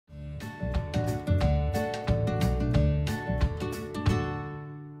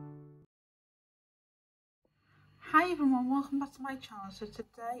Hi everyone, welcome back to my channel. So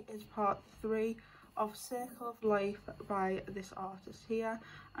today is part 3 of Circle of Life by this artist here.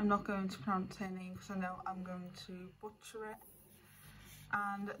 I'm not going to pronounce her name because I know I'm going to butcher it.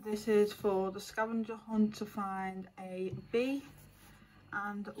 And this is for the scavenger hunt to find a bee.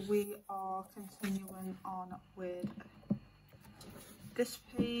 And we are continuing on with this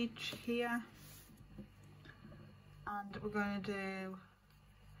page here. And we're going to do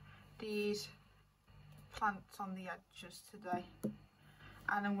these plants on the edges today,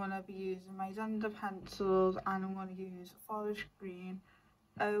 and I'm going to be using my Xender pencils, and I'm going to use forest green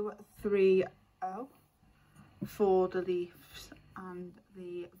 030 for the leaves and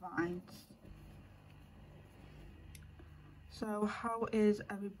the vines. So how is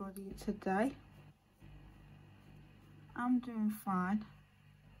everybody today? I'm doing fine.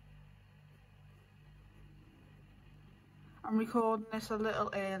 I'm recording this a little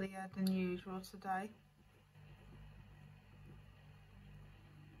earlier than usual today.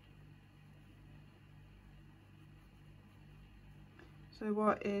 So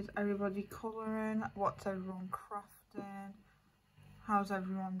what is everybody colouring? What's everyone crafting? How's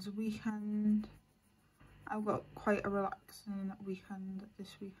everyone's weekend? I've got quite a relaxing weekend this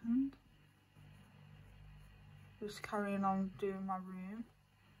weekend. Just carrying on doing my room.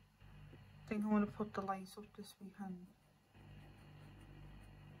 I think I'm going to put the lights up this weekend.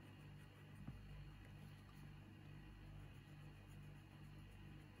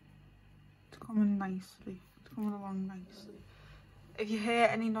 It's coming nicely. It's coming along nicely. If you hear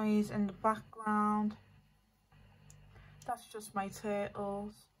any noise in the background, that's just my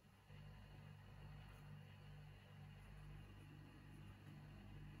turtles.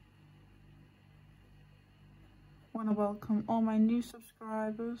 I want to welcome all my new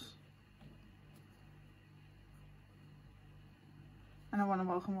subscribers. And I want to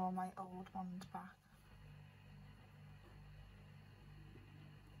welcome all my old ones back.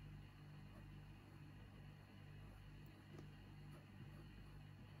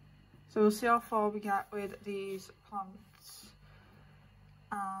 So we'll see how far we get with these plants,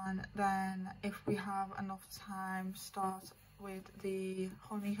 and then if we have enough time, start with the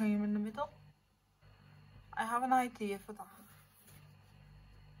honeycomb in the middle. I have an idea for that.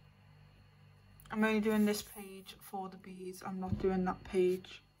 I'm only doing this page for the bees. I'm not doing that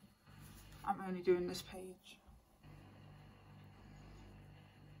page. I'm only doing this page.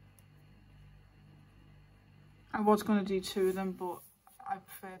 I was going to do 2 of them, but I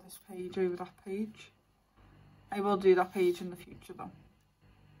prefer this page over that page. I will do that page in the future though.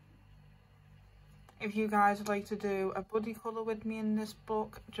 If you guys would like to do a buddy colour with me in this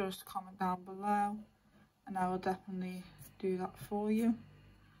book, just comment down below and I will definitely do that for you.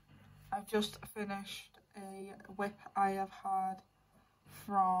 I've just finished a whip I have had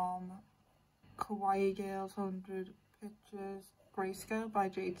from Kawaii Girls 100 Pictures Grayscale by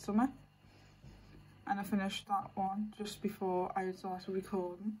Jade Summer. And I finished that one just before I started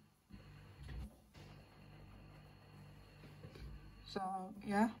recording. So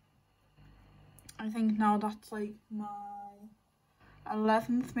yeah, I think now that's like my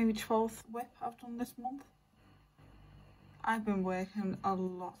 11th, maybe 12th whip I've done this month. I've been working a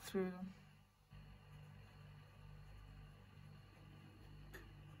lot through them.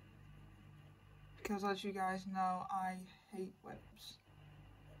 Because as you guys know, I hate whips.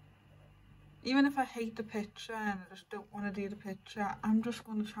 Even if I hate the picture and I just don't want to do the picture, I'm just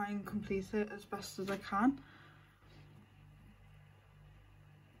going to try and complete it as best as I can.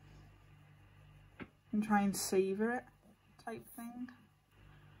 And try and savour it, type thing.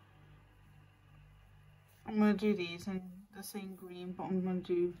 I'm going to do these in the same green, but I'm going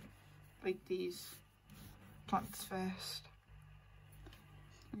to do like these plants first.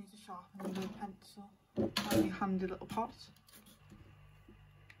 I need to sharpen the pencil. Very handy little pot.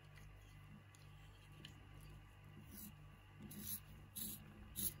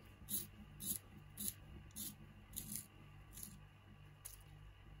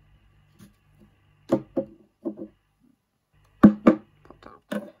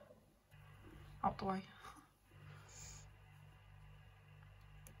 Out the way.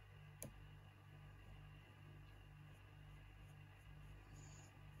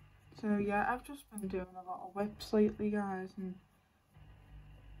 So yeah, I've just been doing a lot of whips lately, guys, and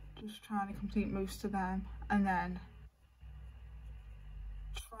just trying to complete most of them and then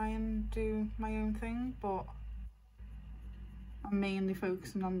try and do my own thing, but I'm mainly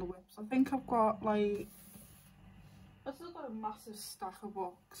focusing on the whips. I think I've got like, I've still got a massive stack of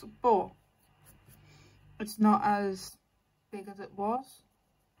books, but it's not as big as it was,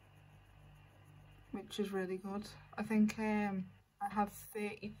 which is really good. I think I had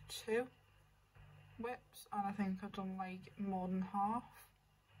 32 whips, and I think I've done like more than half.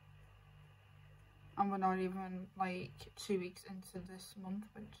 And we're not even like 2 weeks into this month,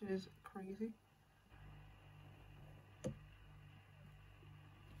 which is crazy.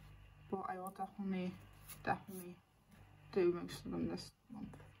 But I will definitely do most of them this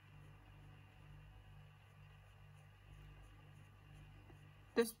month.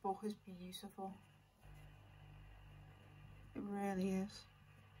 This book is beautiful. It really is.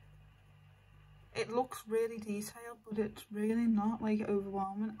 It looks really detailed, but it's really not like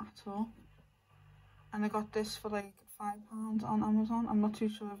overwhelming at all. And I got this for like £5 on Amazon. I'm not too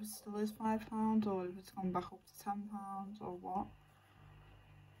sure if it still is £5 or if it's gone back up to £10 or what.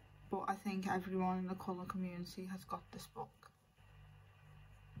 But I think everyone in the colour community has got this book.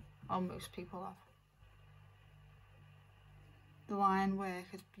 Or most people have. The line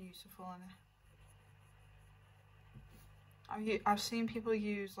work is beautiful in it. I've seen people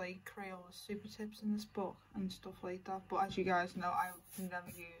use like Crayola super tips in this book and stuff like that, but as you guys know, I've never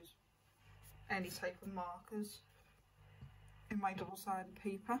used any type of markers in my double-sided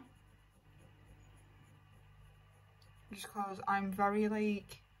paper, just because I'm very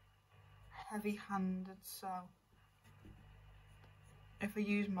like heavy-handed, so if I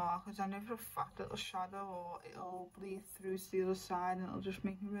use markers I know for a fact it'll shadow or it'll bleed through to the other side and it'll just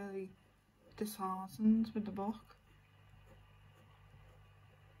make me really disheartened with the book.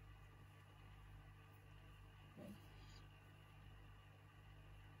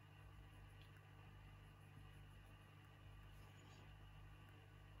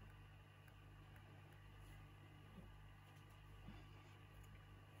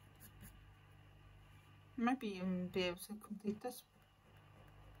 Might be even be able to complete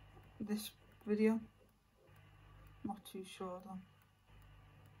this video. Not too sure though.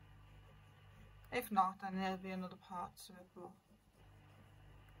 If not, then there'll be another part to it. But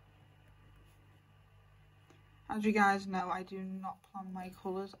as you guys know, I do not plan my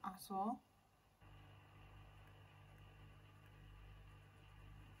colours at all.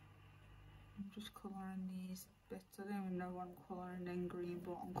 I'm just colouring these bits. I don't even know what I'm colouring in green,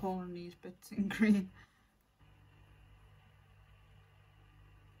 but I'm colouring these bits in green.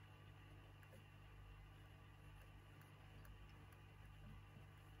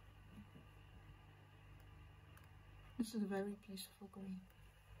 This is a very beautiful green.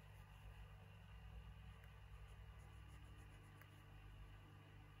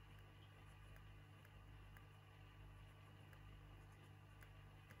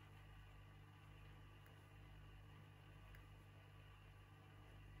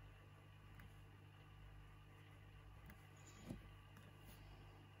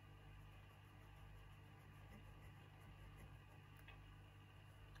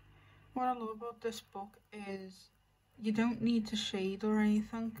 What I love about this book is you don't need to shade or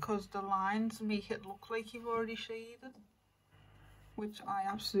anything because the lines make it look like you've already shaded, which I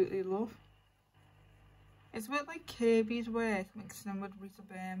absolutely love. It's a bit like Kirby's work mixed in with Rita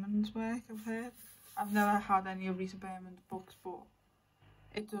Berman's work, I've heard. I've never had any of Rita Berman's books, but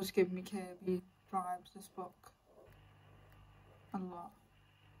it does give me Kirby vibes, this book, a lot.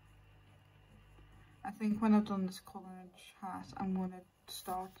 I think when I've done this colouring chat, I'm going to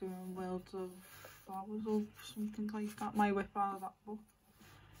start doing Worlds of Flowers or something like that. My whip out of that book.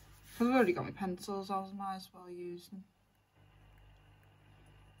 Because I've already got my pencils, I might as well use them.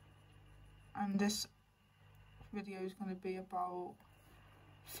 And this video is going to be about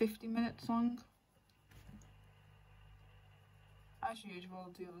 50 minutes long. As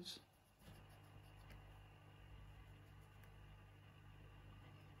usual, the others.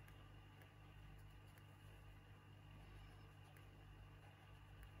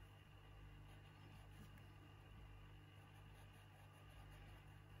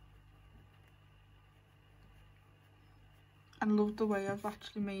 I love the way I've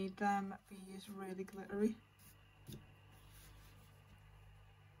actually made them bees really glittery.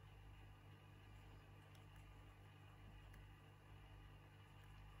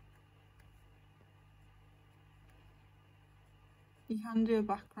 You can do a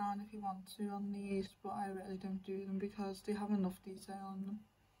background if you want to on these, but I really don't do them because they have enough detail on them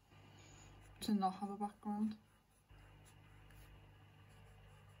to not have a background.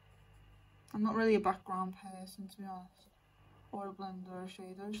 I'm not really a background person, to be honest, or a blender or a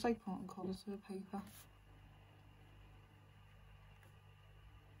shader. I just like putting colour to the paper.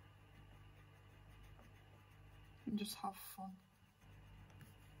 And just have fun.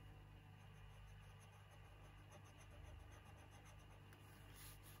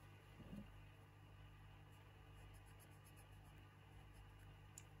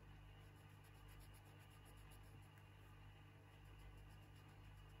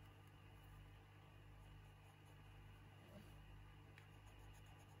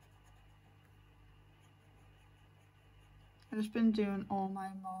 I've just been doing all my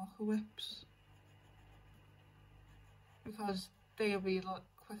marker whips because they'll be a lot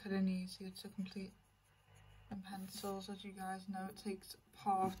quicker and easier to complete than pencils. As you guys know, it takes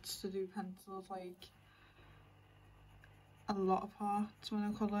parts to do pencils, like a lot of parts when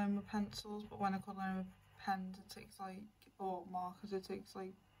I'm colouring with pencils, but when I'm colouring with pens it takes like, or markers, it takes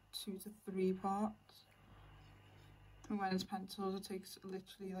like 2 to 3 parts. And when it's pencils it takes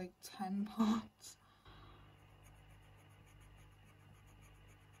literally like 10 parts.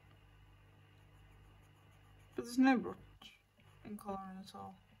 But there's no rush in colouring at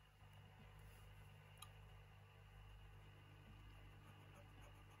all.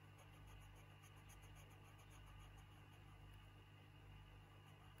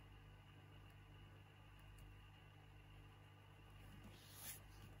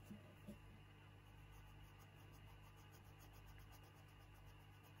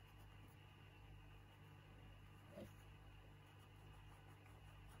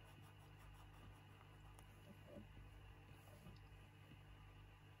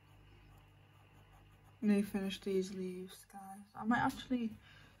 Nearly finished these leaves, guys. I might actually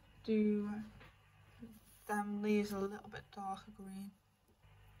do them leaves a little bit darker green.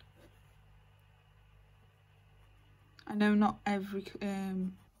 I know not every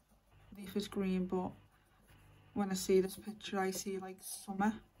leaf is green, but when I see this picture I see like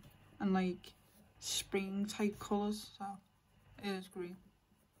summer and like spring type colours, so it is green.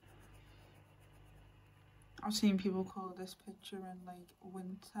 I've seen people colour this picture in like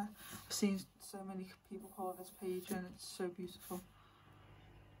winter. I've seen so many people colour this page and it's so beautiful.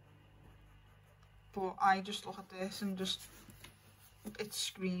 But I just look at this and just, it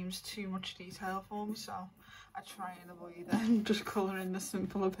screams too much detail for me, so I try and avoid it and just colour in the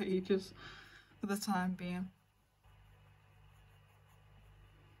simpler pages for the time being.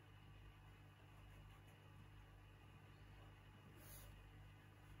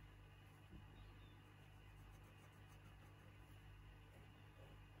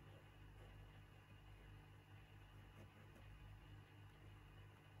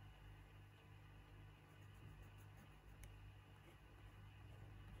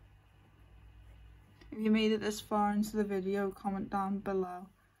 If you made it this far into the video, comment down below.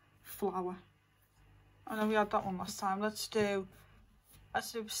 Flower. I know we had that one last time. Let's do a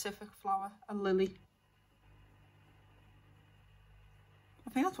specific flower, a lily. I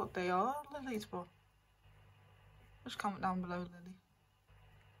think that's what they are, lilies, but just comment down below lily.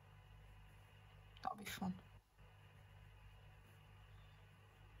 That'll be fun.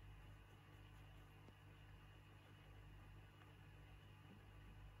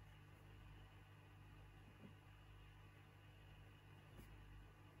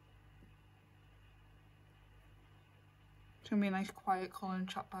 It's going to be a nice quiet colouring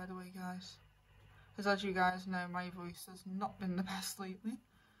chat, by the way, guys. Because as you guys know, my voice has not been the best lately.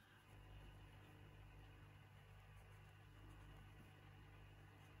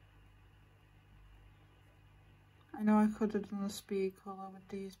 I know I could have done a speed colour with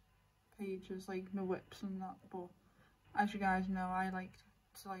these pages, like my whips and that, but as you guys know, I like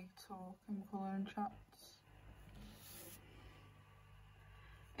to talk and colouring chats.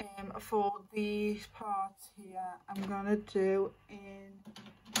 For these parts here, I'm gonna do in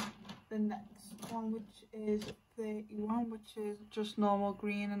the next one, which is 31, which is just normal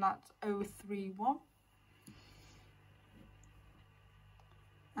green, and that's 031.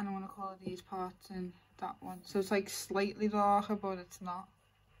 And I'm gonna colour these parts in that one. So it's like slightly darker, but it's not.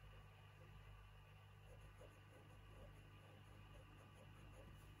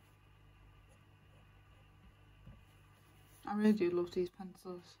 I really do love these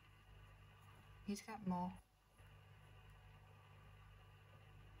pencils. Need to get more.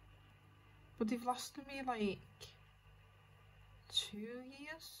 But they've lasted me like 2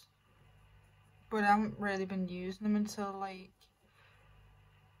 years. But I haven't really been using them until like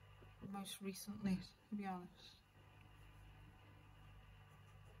most recently, to be honest.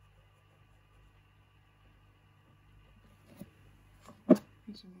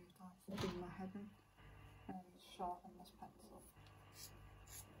 Need to move that, do my head in. And I need to sharpen this pencil.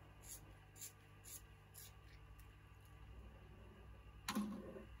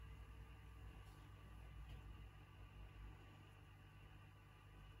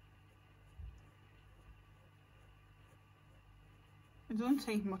 It doesn't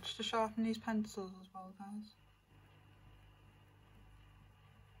take much to sharpen these pencils as well, guys.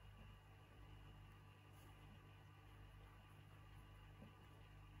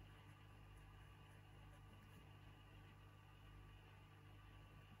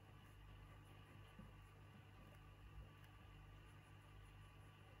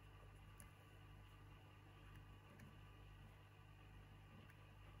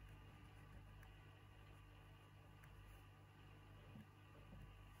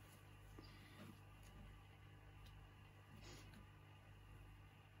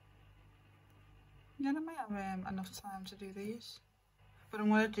 Yeah, I might have enough time to do these. But I'm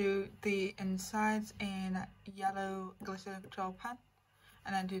going to do the insides in yellow glitter gel pen,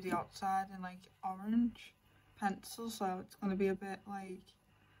 and then do the outside in like orange pencil, so it's going to be a bit like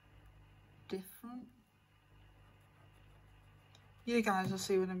different. You guys will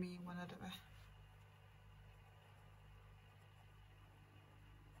see what I mean when I do it.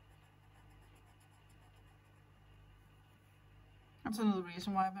 That's another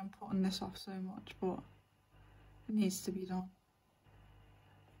reason why I've been putting this off so much, but it needs to be done.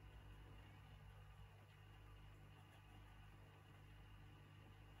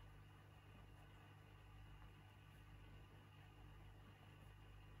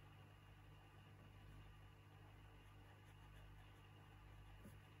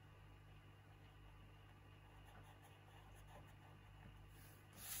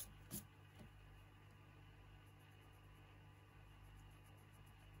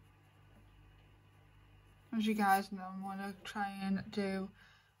 As you guys know, I'm going to try and do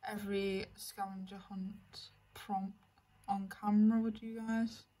every scavenger hunt prompt on camera with you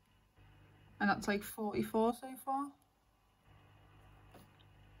guys. And that's like 44 so far.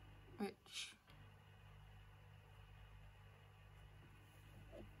 Which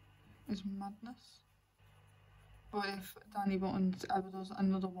is madness. But if Danny Buttons ever does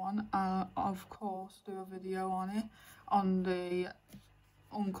another one, I'll of course do a video on it, on the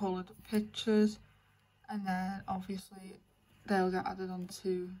uncoloured pictures, and then obviously they'll get added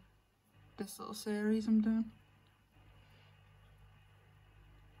onto this little series I'm doing.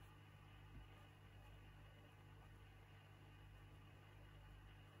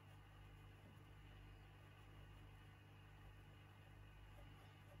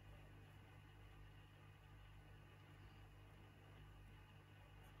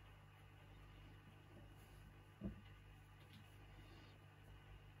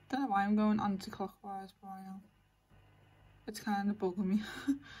 Don't know why I'm going anti-clockwise, but I am. It's kind of bugging me.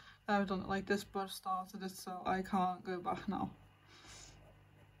 I've done it like this, but I've started it, so I can't go back now.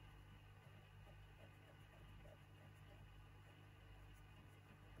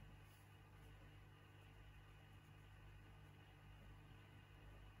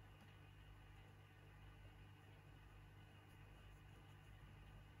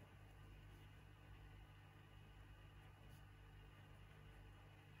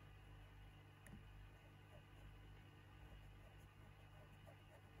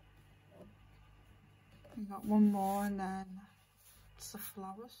 We got one more, and then it's the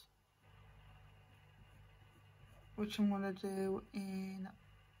flowers, which I'm going to do in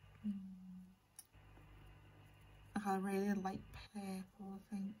a really light purple,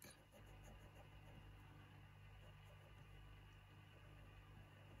 I think.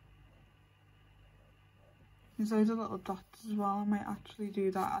 There's loads of little dots as well. I might actually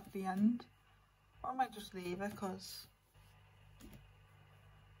do that at the end, or I might just leave it because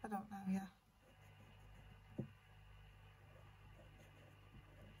I don't know yet.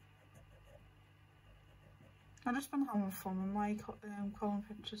 I've just been having fun with my colouring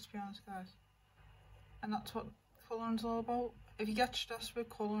pictures, to be honest, guys. And that's what colouring's all about. If you get stressed with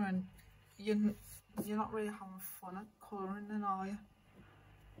colouring, you're not really having fun at colouring then, are you?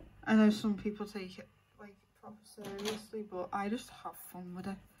 I know some people take it like proper seriously, but I just have fun with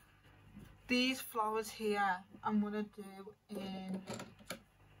it. These flowers here, I'm going to do in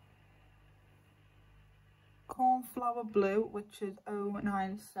cornflower blue, which is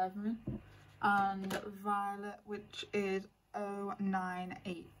 097. And violet, which is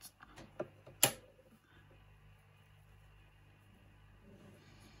 098.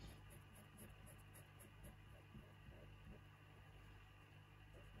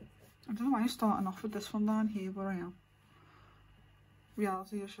 I don't know why I'm starting off with this one down here, but I am.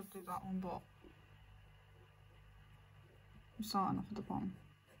 Reality, I should do that one, but I'm starting off at the bottom.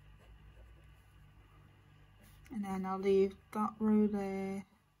 And then I'll leave that row there.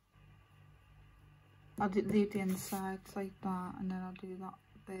 I'll leave the insides like that, and then I'll do that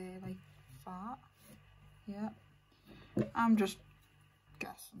there like that. Yeah. I'm just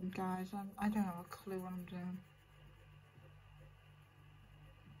guessing, guys. I don't have a clue what I'm doing.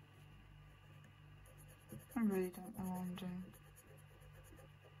 I really don't know what I'm doing.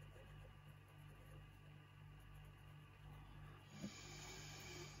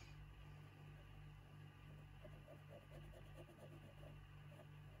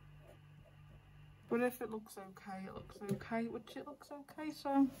 But if it looks okay, it looks okay, which it looks okay,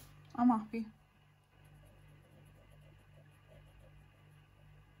 so I'm happy.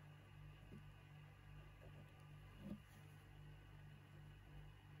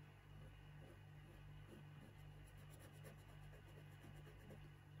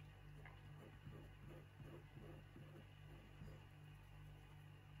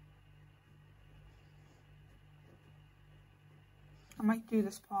 I might do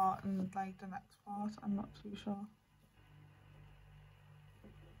this part and like the next part, I'm not too sure.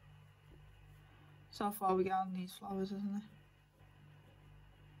 So far we get on these flowers, isn't it?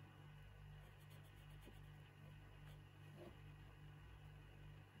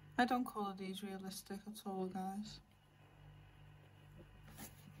 I don't colour these realistic at all, guys.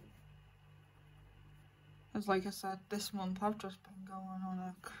 As like I said, this month I've just been going on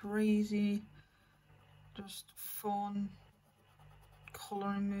a crazy, just fun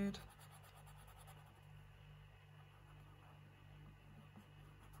colouring mood.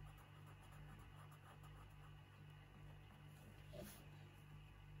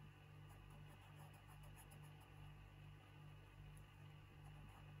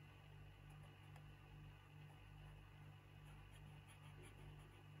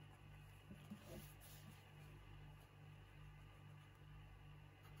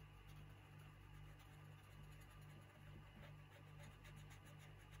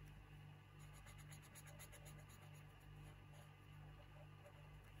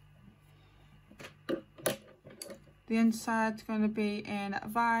 The inside's going to be in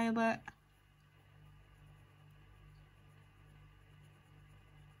violet.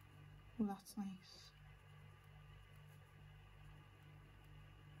 Oh, that's nice.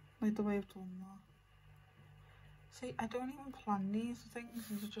 Like the way I've done that. See, I don't even plan these things,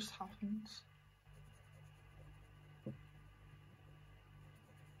 it just happens.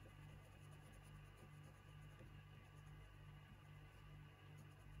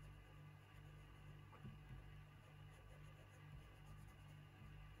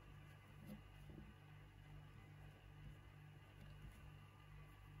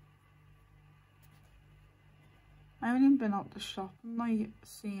 I haven't even been out the shop and like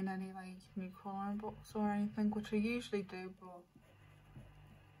seen any like new colouring books or anything, which I usually do, but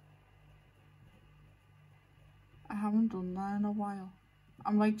I haven't done that in a while.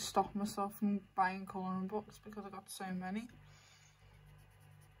 I'm like stopping myself from buying colouring books because I got so many.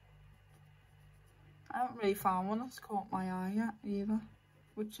 I haven't really found one that's caught my eye yet either,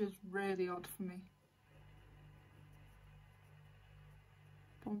 which is really odd for me.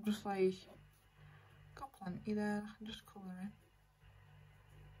 But I'm just like, got plenty there, I can just colour in.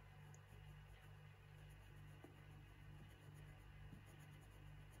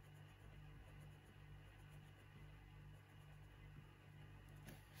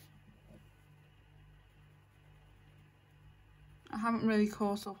 I haven't really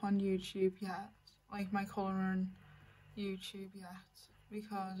caught up on YouTube yet, like my colouring YouTube yet,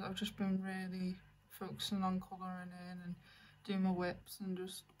 because I've just been really focusing on colouring in and doing my whips and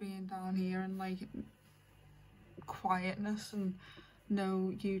just being down here and like quietness and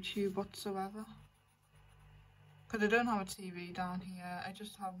no YouTube whatsoever. Because I don't have a TV down here, I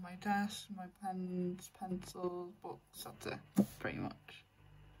just have my desk, my pens, pencils, books, that's it, pretty much.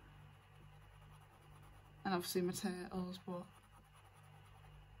 And obviously my turtles, but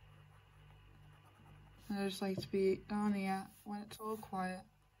I just like to be down here when it's all quiet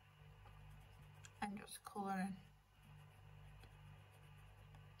and just colouring.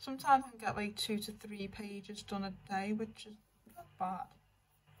 Sometimes I can get like 2 to 3 pages done a day, which is not bad.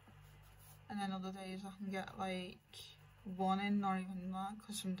 And then other days I can get like 1 in, not even that,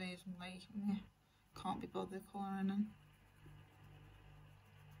 because some days I'm like, can't be bothered colouring in.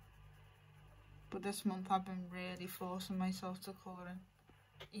 But this month I've been really forcing myself to colour in,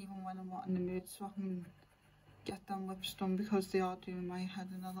 even when I'm not in the mood, so I can get them lips done because they are doing my head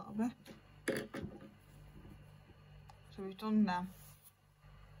in a little bit. So we've done them.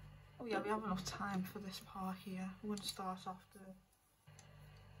 Oh yeah, we have enough time for this part here. We're going to start off the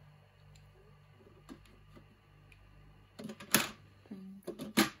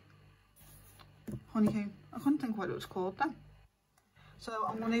honeycomb. I couldn't think what it was called then. So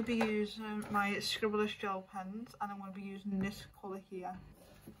I'm going to be using my scribblers gel pens, and I'm going to be using this colour here,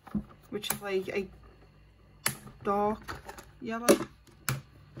 which is like a dark yellow,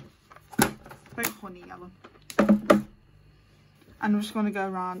 very honey yellow. And I'm just going to go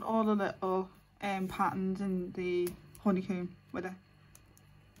around all the little patterns in the honeycomb with it.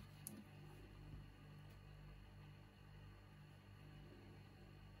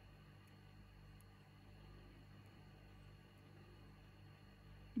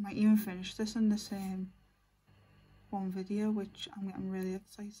 I might even finish this in the same one video, which I'm getting really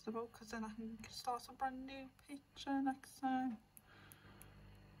excited about, because then I can start a brand new picture next time.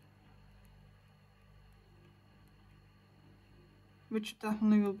 Which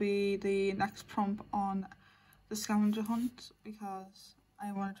definitely will be the next prompt on the scavenger hunt, because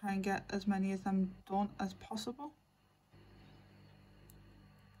I want to try and get as many of them done as possible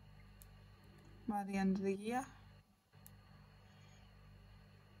by the end of the year.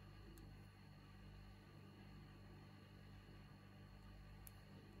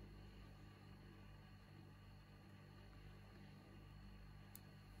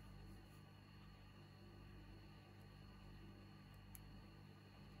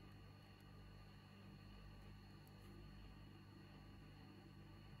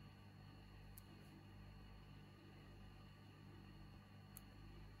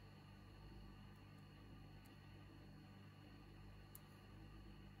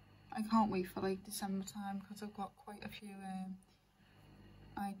 I can't wait for like December time because I've got quite a few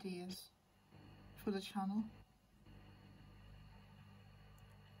ideas for the channel.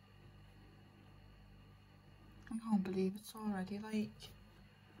 I can't believe it's already like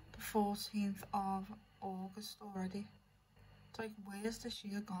the 14th of August already. It's like, where's this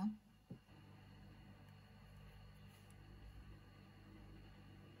year gone?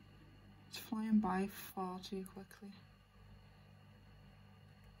 It's flying by far too quickly.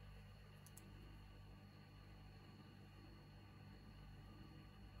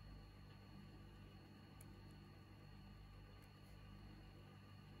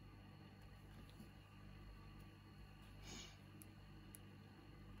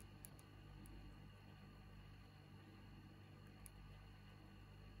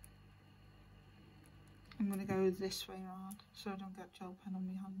 I'm going to go this way around so I don't get gel pen on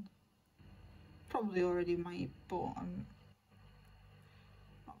my hand. Probably already might, but I'm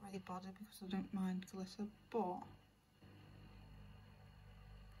not really bothered because I don't mind glitter, but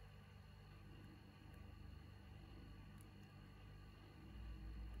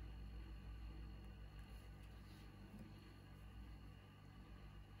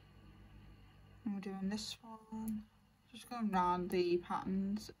I'm doing this one. Just going around the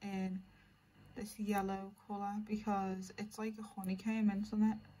patterns in this yellow colour because it's like a honeycomb, isn't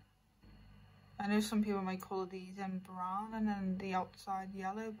it? I know some people might colour these in brown and then the outside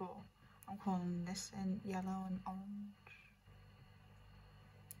yellow, but I'm calling this in yellow and orange.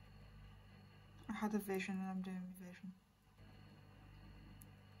 I had a vision and I'm doing my vision.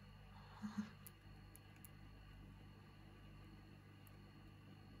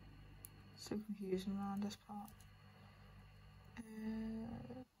 So confusing around this part.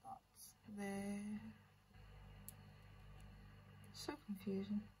 That's there. So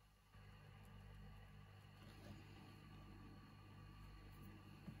confusing.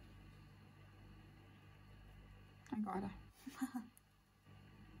 I got it.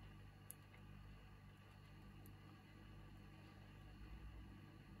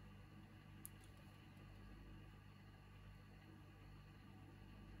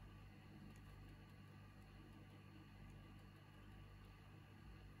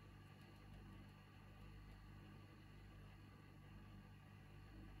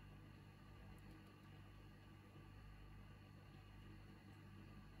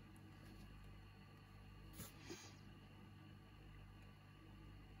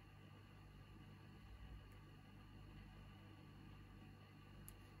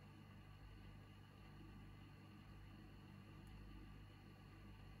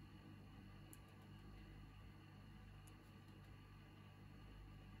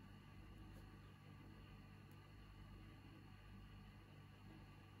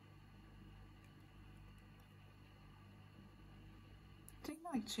 I think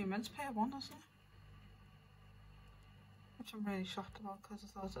like 2 minutes per one, isn't it? Which I'm really shocked about because I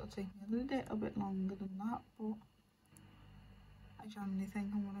thought it would take me a little bit longer than that, but I generally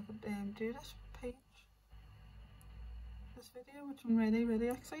think I'm going to do this video, which I'm really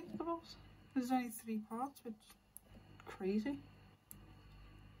excited about. There's only 3 parts, which is crazy.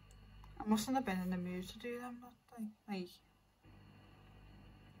 I mustn't have been in the mood to do them that day, like,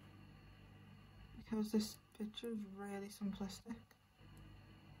 because this picture is really simplistic.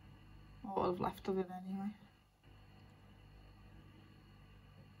 What I've left of it anyway.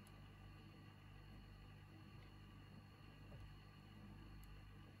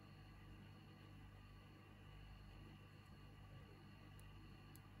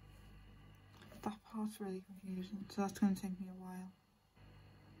 That part's really confusing, so that's going to take me a while.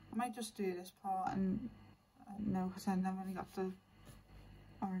 I might just do this part and no, because then I've only got the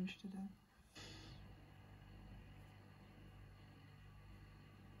orange to do.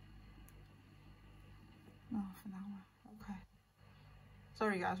 Half an hour, okay.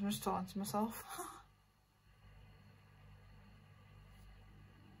 Sorry guys, I'm just talking to myself.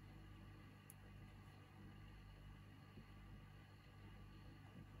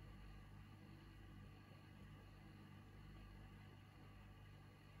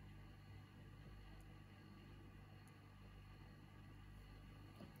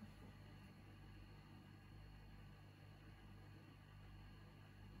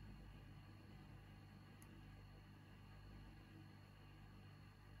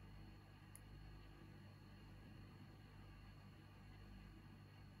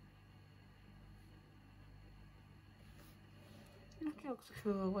 It actually looks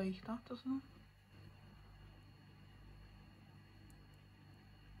cool like that, doesn't it?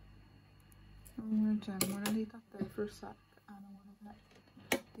 I'm going to leave that there for a sec and I'm going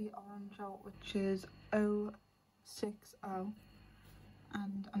to get the orange out, which is 060,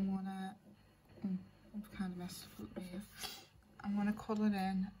 and I'm gonna, I've kind of messed up here. I'm gonna colour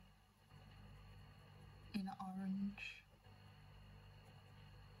in orange.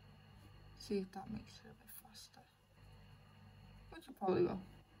 See if that makes it a bit faster, which it probably will.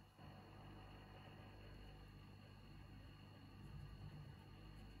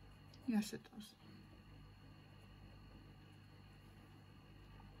 Yes, it does.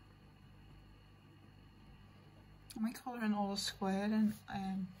 I might colour in all the square in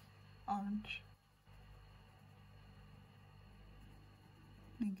orange.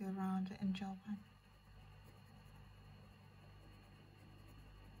 And go around it in gel pen.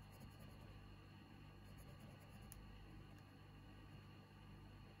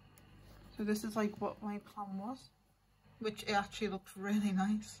 So this is like what my plan was, which it actually looks really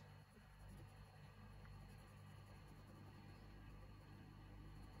nice.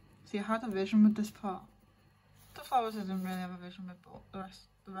 See, I had a vision with this part. The flowers I didn't really have a vision with, but the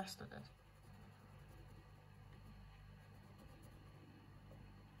rest I did.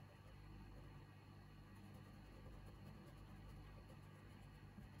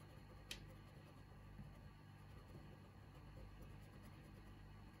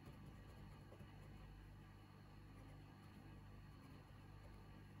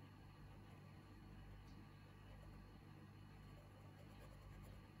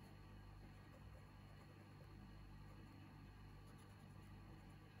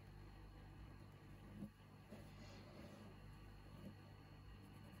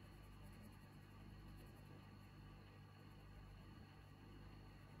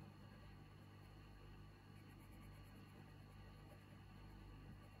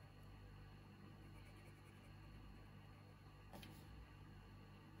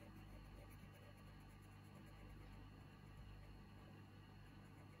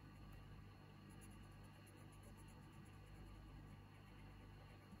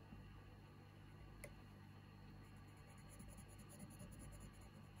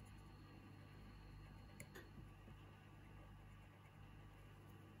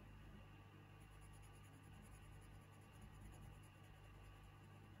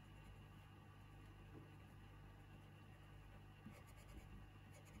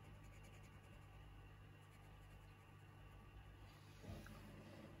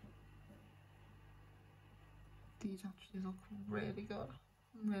 These actually look really good.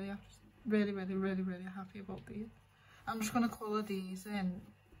 I'm really happy about these. I'm just going to colour these in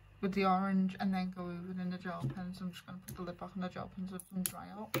with the orange and then go over it in the gel pen. So I'm just going to put the lid back on the gel pen so it doesn't dry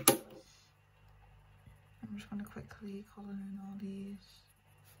out. I'm just going to quickly colour in all these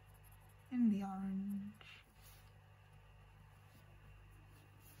in the orange.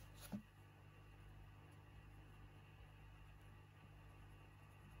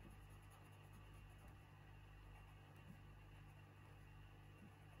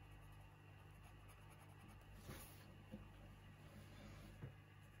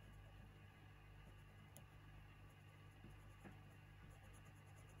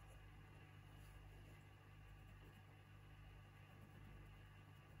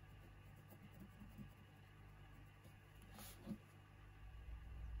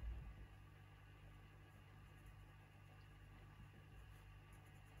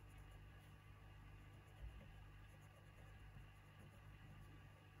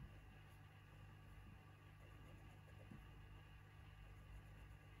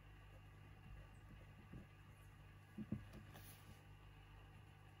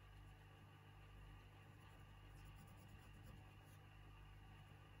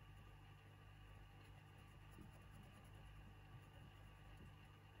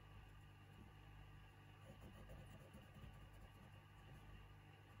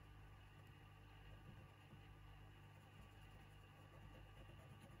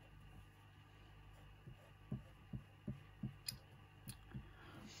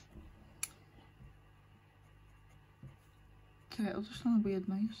 Okay, it'll just sound a weird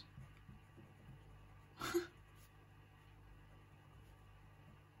noise.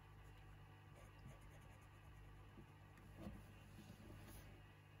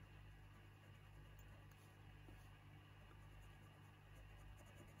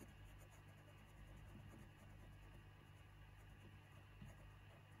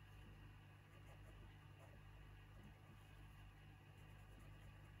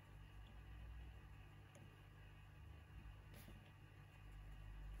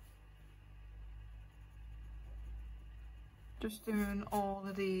 Just doing all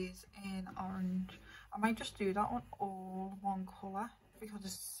of these in orange. I might just do that one all one colour because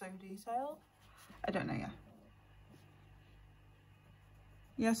it's so detailed. I don't know yet.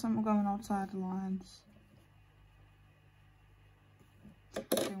 Yes, I'm going outside the lines.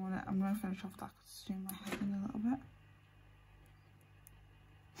 I'm going to finish off that because it's doing my head in a little bit.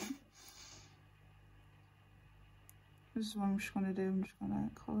 This is what I'm just going to do. I'm just going to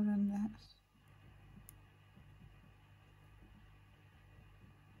colour in this.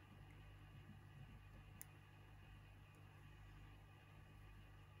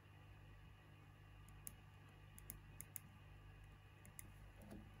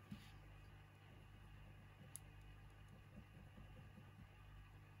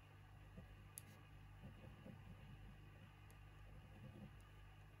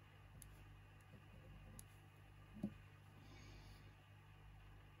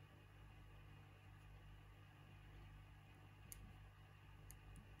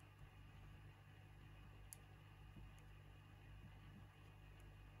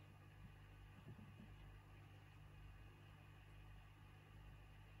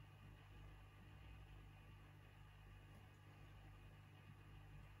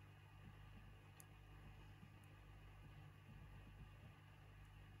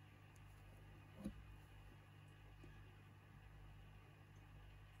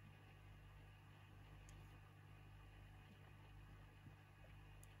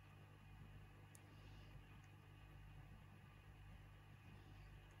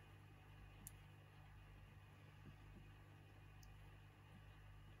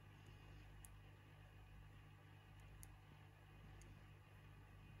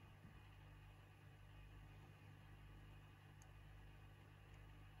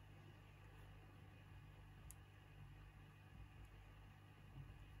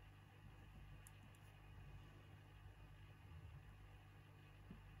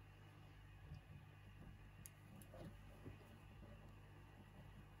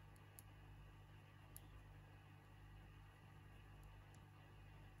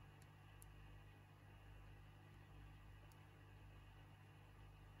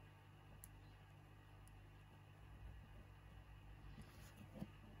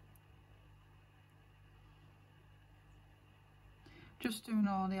 Just doing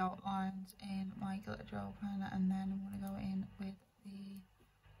all the outlines in my glitter gel pen, and then I'm going to go in with the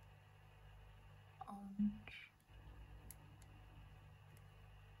orange.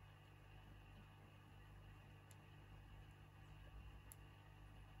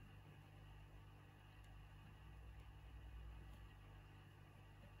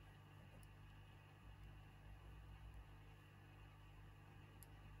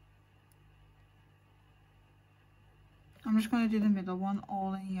 I'm just going to do the middle one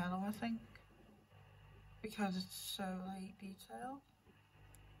all in yellow, I think, because it's so like detailed.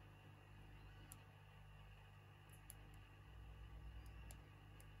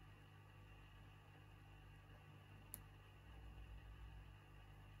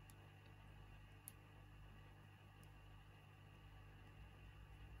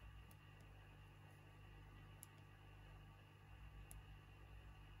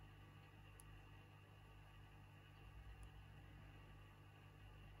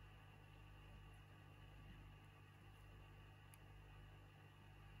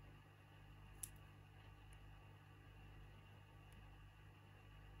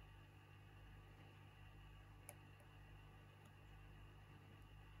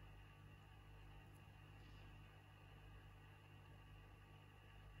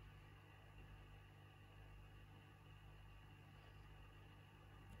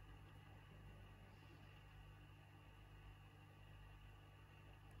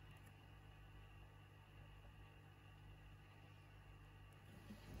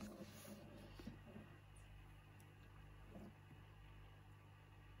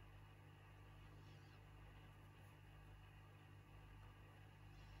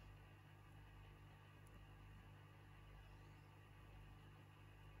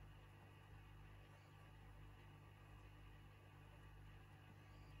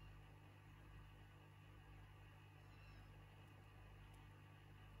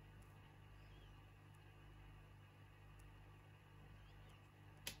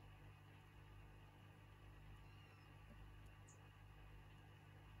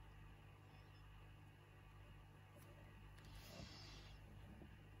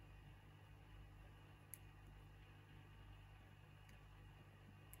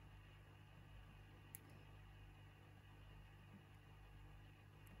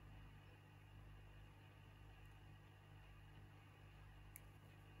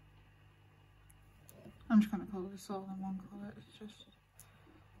 I'm just going to colour this all in one colour. It's just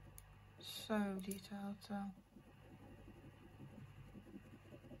so detailed. So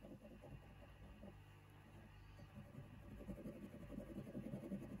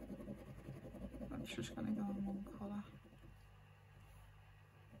I'm just going to go in one colour.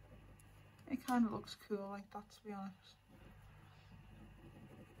 kind of looks cool like that, to be honest.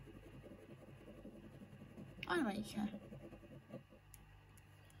 I like it.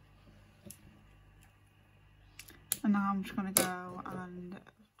 And now I'm just going to go and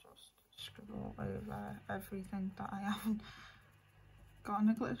just scribble over everything that I haven't got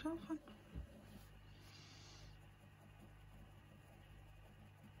a glitter gel on.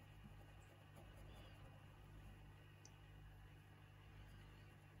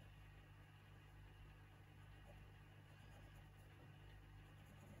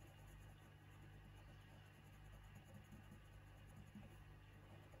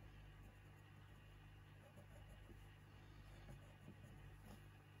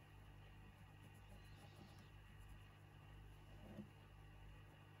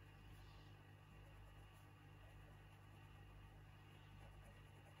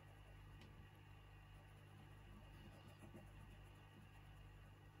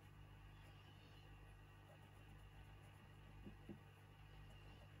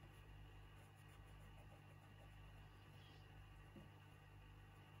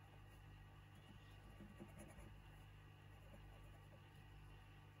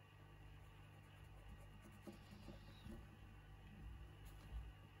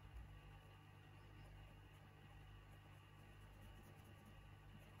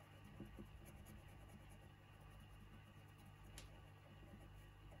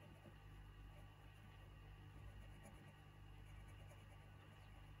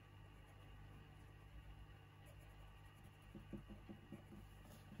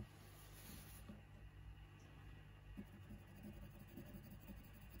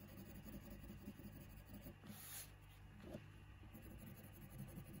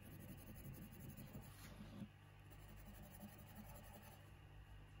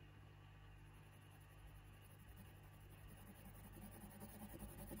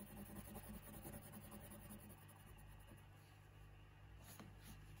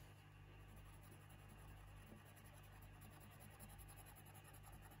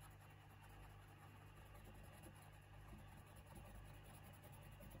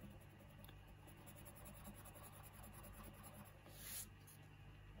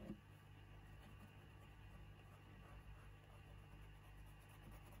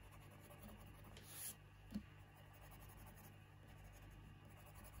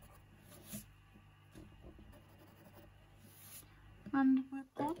 And we're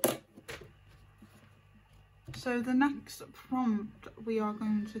done. So the next prompt we are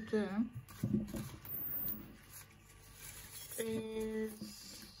going to do is,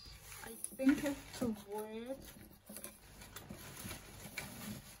 I think it's a word.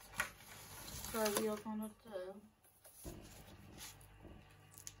 So we are going to do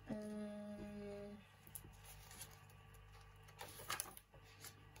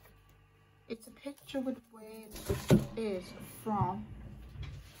it's a picture with words, which is from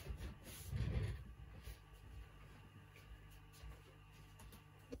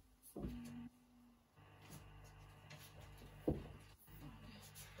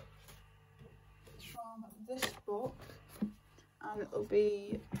this book, and it'll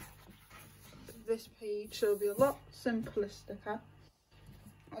be this page, so it'll be a lot simplistic.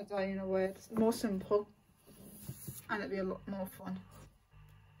 I don't know words, more simple, and it'll be a lot more fun.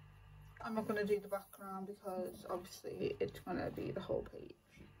 I'm not going to do the background because obviously it's going to be the whole page.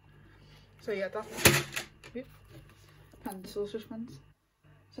 So yeah, that's pencil suspense.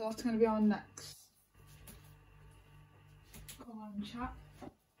 So that's going to be our next colour and chat.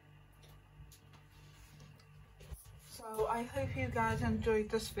 So I hope you guys enjoyed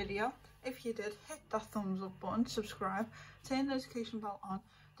this video. If you did, hit that thumbs up button, subscribe, turn the notification bell on.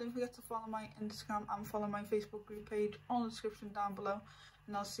 Don't forget to follow my Instagram and follow my Facebook group page, all in the description down below.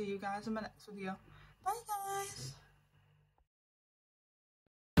 And I'll see you guys in my next video. Bye guys!